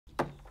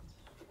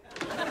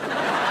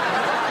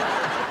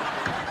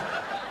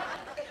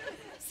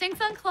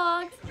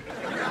unclogged.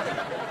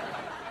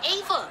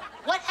 Ava,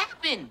 what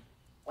happened?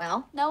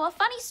 Well, no, a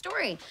funny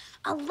story.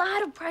 A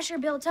lot of pressure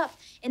built up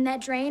in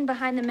that drain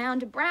behind the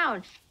mound of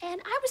brown,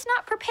 and I was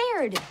not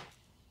prepared.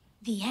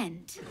 The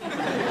end.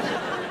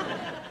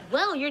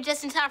 Well, you're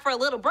just in time for a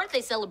little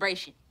birthday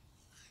celebration.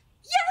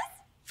 Yes!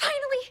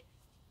 Finally!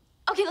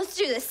 Okay, let's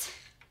do this.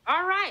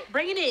 All right,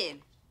 bring it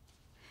in.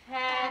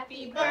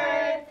 Happy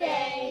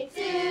birthday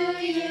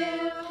to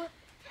you.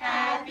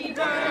 Happy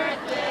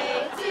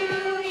birthday to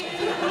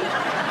you.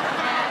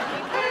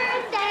 Happy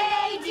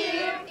birthday,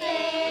 dear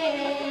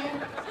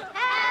Finn.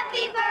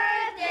 Happy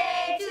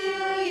birthday to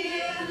you.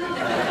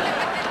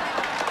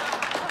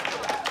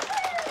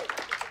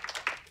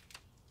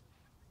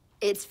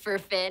 It's for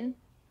Finn.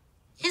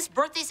 His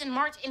birthday's in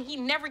March, and he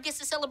never gets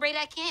to celebrate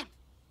at camp.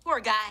 Poor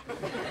guy.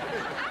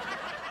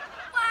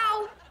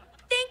 Wow!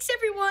 Thanks,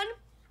 everyone.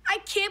 I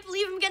can't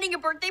believe I'm getting a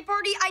birthday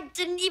party I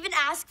didn't even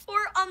ask for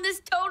on this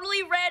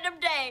totally random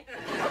day.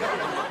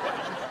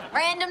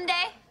 Random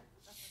day?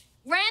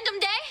 Random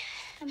day?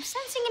 I'm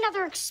sensing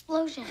another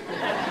explosion.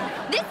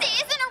 This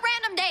isn't a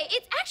random day.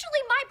 It's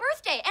actually my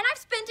birthday, and I've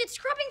spent it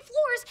scrubbing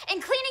floors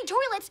and cleaning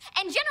toilets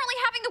and generally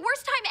having the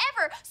worst time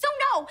ever. So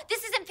no,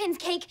 this isn't Finn's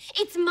cake.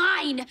 It's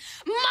mine.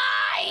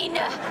 Mine!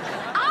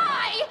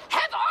 I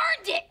have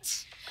earned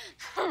it.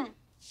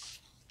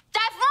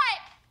 That's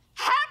right.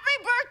 Happy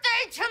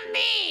birthday to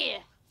me.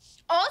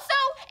 Also,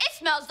 it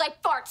smells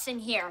like farts in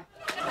here.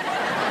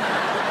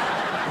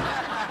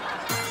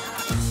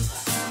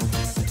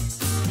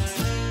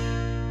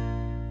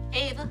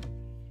 Hey, Ava,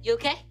 you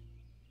okay?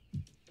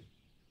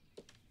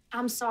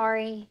 I'm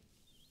sorry.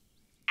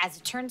 As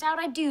it turns out,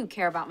 I do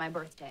care about my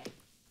birthday.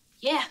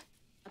 Yeah,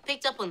 I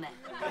picked up on that.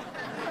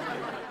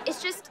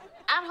 It's just,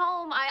 at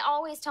home, I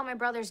always tell my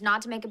brothers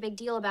not to make a big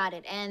deal about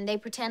it, and they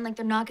pretend like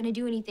they're not going to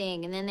do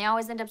anything, and then they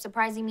always end up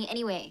surprising me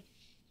anyway.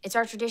 It's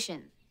our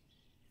tradition.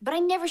 But I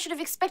never should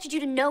have expected you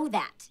to know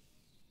that.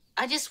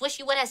 I just wish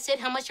you would have said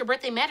how much your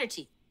birthday mattered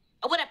to you.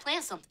 I would have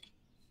planned something.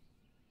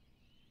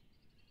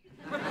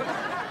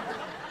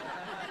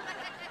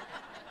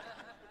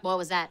 What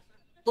was that?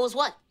 What was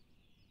what?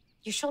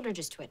 Your shoulder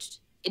just twitched.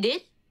 It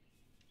did?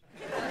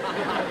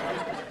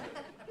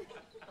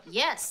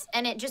 Yes,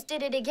 and it just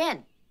did it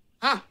again.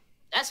 Huh,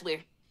 that's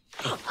weird.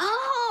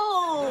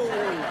 Oh!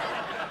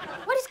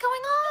 What is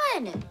going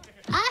on?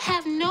 I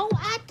have no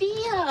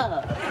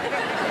idea.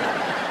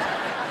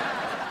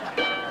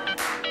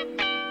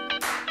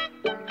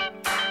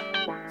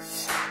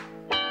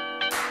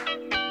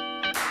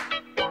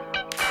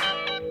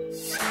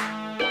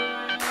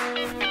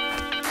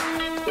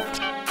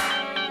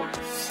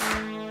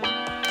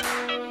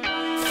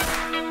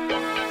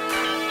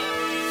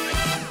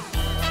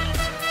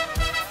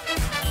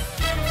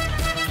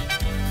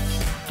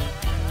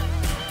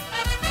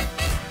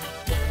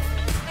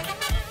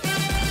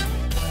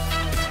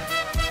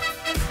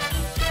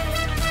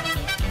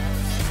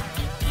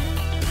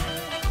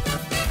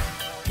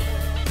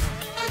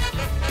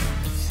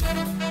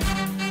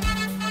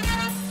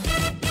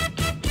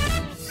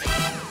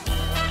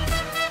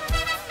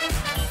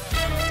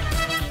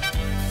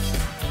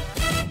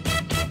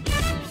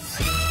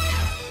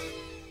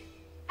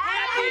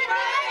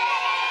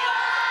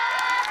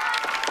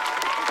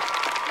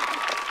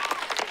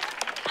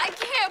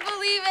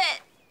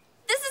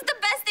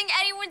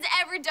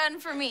 done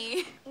for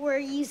me. Were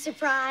you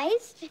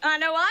surprised? I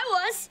know I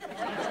was.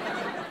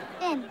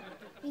 Finn,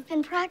 we've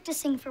been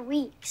practicing for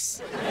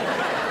weeks.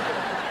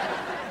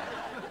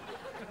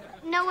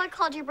 Noah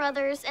called your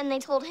brothers, and they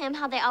told him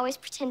how they always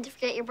pretend to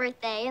forget your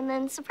birthday and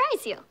then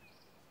surprise you.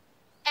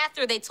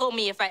 After they told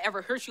me if I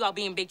ever hurt you, I'll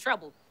be in big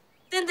trouble.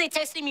 Then they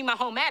texted me my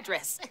home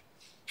address.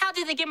 How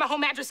did they get my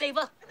home address,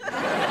 Ava?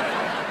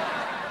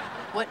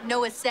 What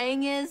Noah's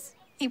saying is,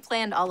 he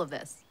planned all of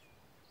this.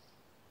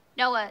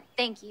 Noah,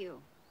 thank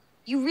you.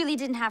 You really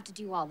didn't have to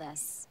do all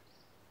this.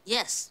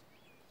 Yes,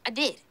 I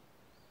did.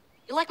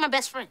 You're like my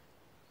best friend.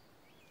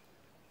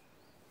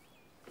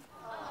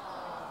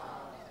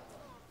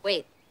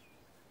 Wait,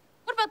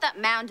 what about that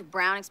mound of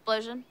brown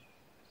explosion?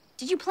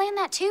 Did you plan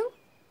that too?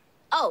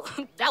 Oh,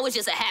 that was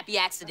just a happy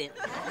accident.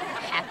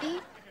 Happy?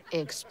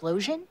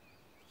 Explosion?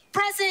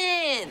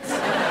 Presents!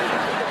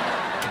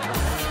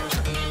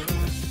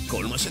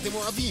 כל מה שאתם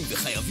אוהבים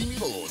וחייבים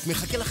לראות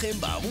מחכה לכם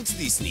בערוץ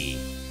דיסני.